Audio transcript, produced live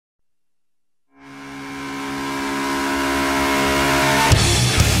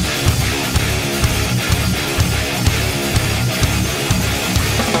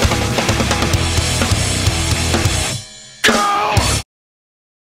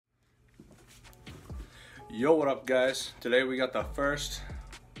Yo, what up guys? Today we got the first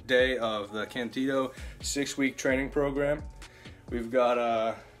day of the Candito 6-week training program. We've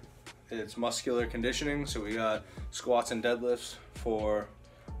got it's muscular conditioning, so we got squats and deadlifts for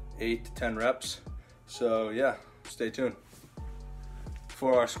 8 to 10 reps. So yeah, stay tuned.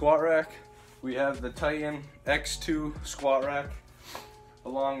 For our squat rack, we have the Titan X2 squat rack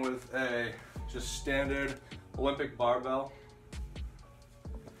along with a just standard Olympic barbell.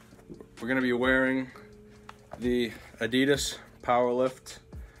 We're gonna be wearing the Adidas Powerlift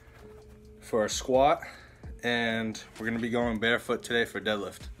for a squat, and we're gonna be going barefoot today for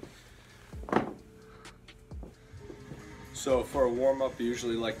deadlift. So for a warm-up, we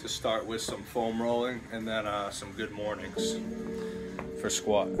usually like to start with some foam rolling and then some good mornings for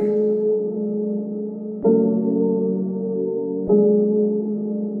squat.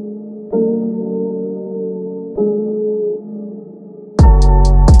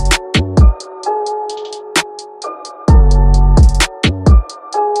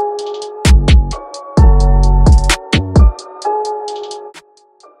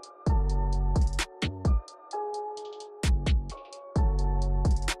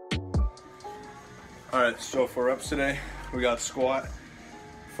 Alright, so for reps today, we got squat.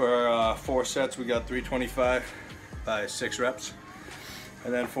 For 4 sets, we got 325 by 6 reps.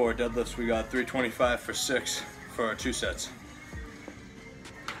 And then for deadlifts, we got 325 for 6 for 2 sets.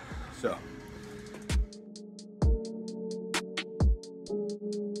 So.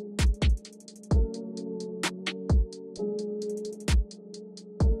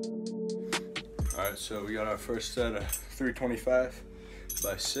 Alright, so we got our first set of 325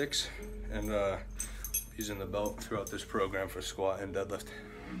 by 6, and using the belt throughout this program for squat and deadlift.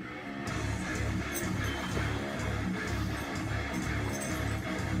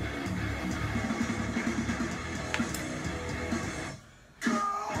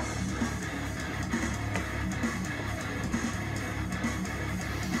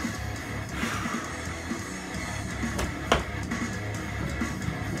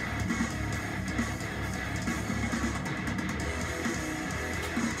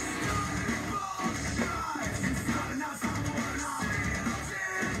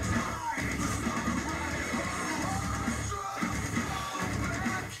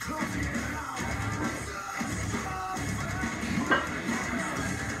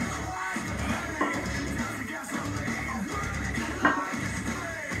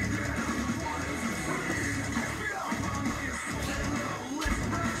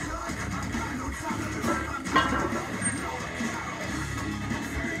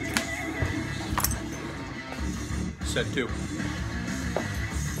 Set 2.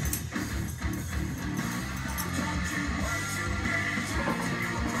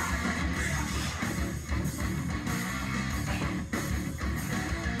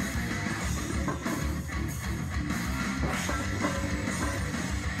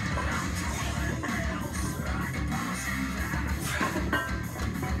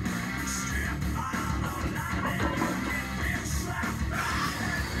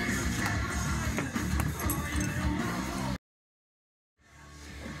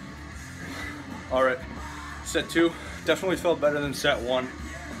 All right, set 2 definitely felt better than set 1.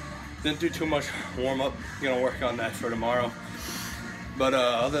 Didn't do too much warm up. Gonna work on that for tomorrow. But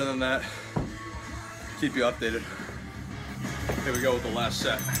other than that, keep you updated. Here we go with the last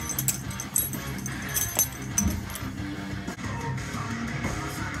set.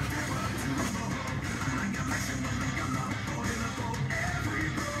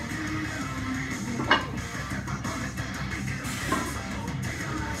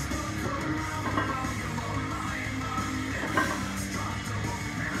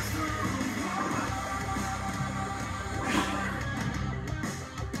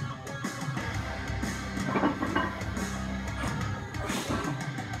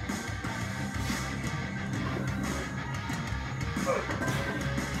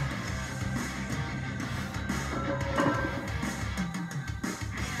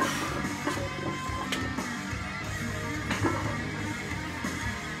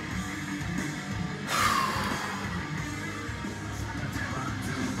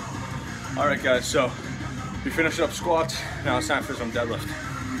 All right guys, so we finished up squats. Now it's time for some deadlift.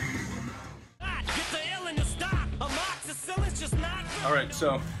 All right,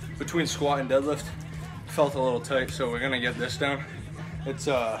 so between squat and deadlift, felt a little tight, so we're gonna get this down. It's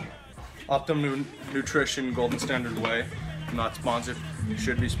Optimum Nutrition Golden Standard Whey. Not sponsored,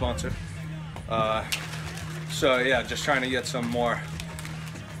 should be sponsored. So yeah, just trying to get some more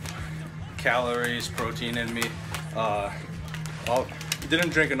calories, protein in me.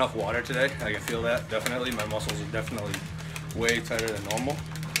 Didn't drink enough water today. I can feel that, definitely. My muscles are definitely way tighter than normal.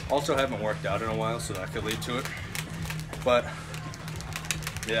 Also haven't worked out in a while, so that could lead to it. But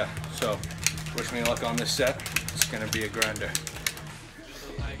yeah, so wish me luck on this set. It's gonna be a grinder.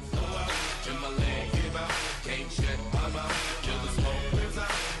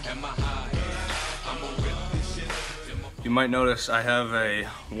 You might notice I have a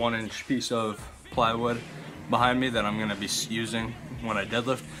 1-inch piece of plywood behind me that I'm gonna be using when I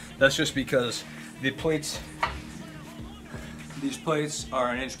deadlift. That's just because these plates are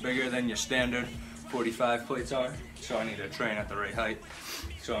an inch bigger than your standard 45 plates are, so I need to train at the right height,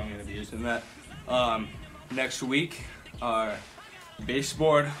 so I'm gonna be using that. Next week, our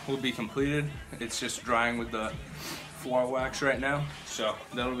baseboard will be completed. It's just drying with the floor wax right now, so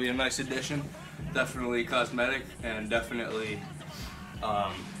that'll be a nice addition. Definitely cosmetic and definitely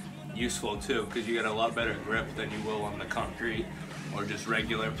useful too, because you get a lot better grip than you will on the concrete or just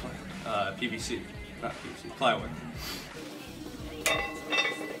regular PVC, not PVC, plywood.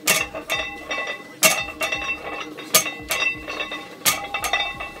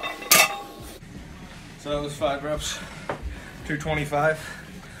 So that was 5 reps, 225.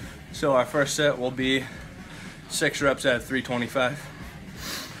 So our first set will be 6 reps at 325.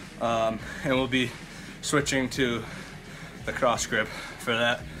 And we'll be switching to the cross grip for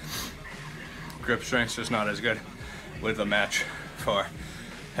that. Grip strength's just not as good with a match for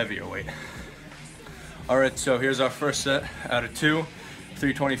heavier weight. Alright, so here's our first set out of 2,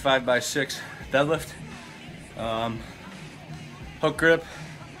 325 by 6 deadlift. Hook grip.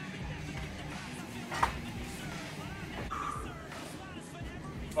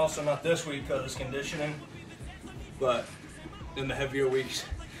 Also not this week because it's conditioning, but in the heavier weeks,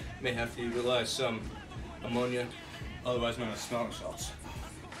 may have to utilize some ammonia, otherwise known as smelling salts.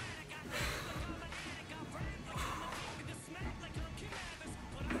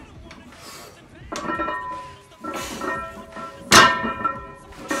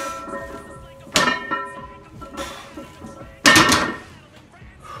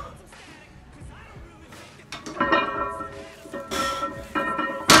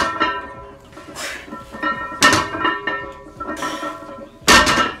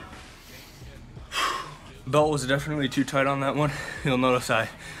 Belt was definitely too tight on that one. You'll notice I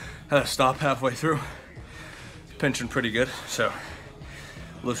had to stop halfway through. Pinching pretty good, so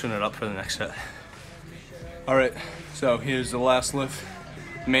loosen it up for the next set. All right, so here's the last lift,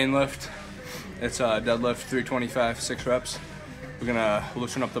 main lift. It's a deadlift 325, 6 reps. We're gonna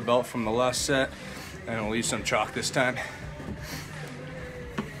loosen up the belt from the last set and we'll use some chalk this time.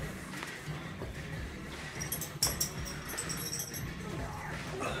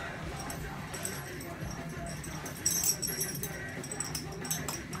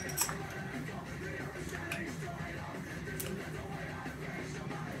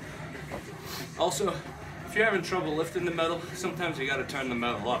 Also, if you're having trouble lifting the metal, sometimes you gotta turn the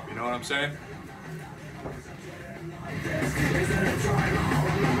metal up, you know what I'm saying?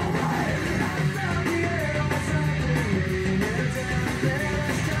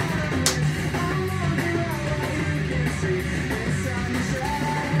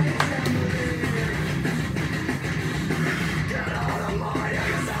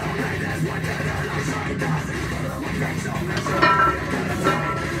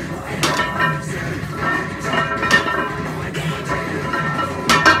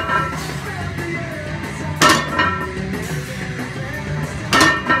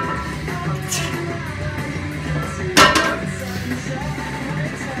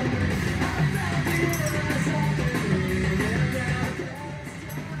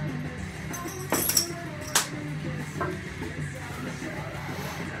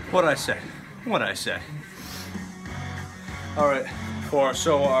 What'd I say? All right,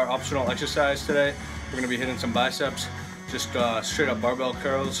 so our optional exercise today, we're gonna be hitting some biceps, just straight up barbell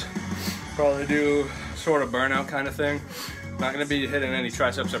curls. Probably do sort of burnout kind of thing. Not gonna be hitting any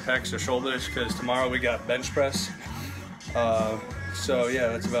triceps or pecs or shoulders because tomorrow we got bench press. So yeah,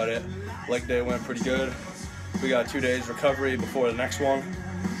 that's about it. Leg day went pretty good. We got 2 days recovery before the next one,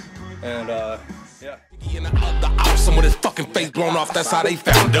 and yeah. In the other house, some with his fucking face blown off, that's how they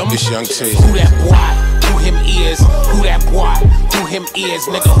found him. This young T. Who that boy? Who him is? Who that boy? Who him is,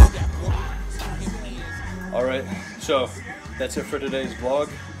 nigga? Alright, so that's it for today's vlog.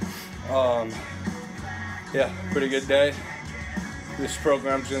 Yeah, pretty good day. This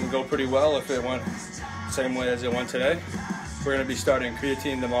program's gonna go pretty well if it went the same way as it went today. We're gonna be starting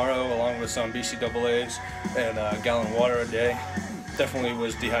creatine tomorrow along with some BCAAs and a gallon of water a day. Definitely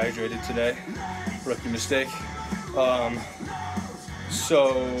was dehydrated today. Rookie mistake.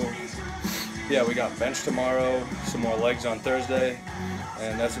 So yeah, we got bench tomorrow, some more legs on Thursday,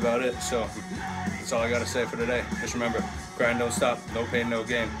 and that's about it. So that's all I gotta say for today. Just remember, grind don't stop, no pain, no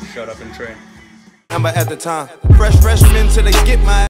gain. Shut up and train. Number at the time, freshman till they get my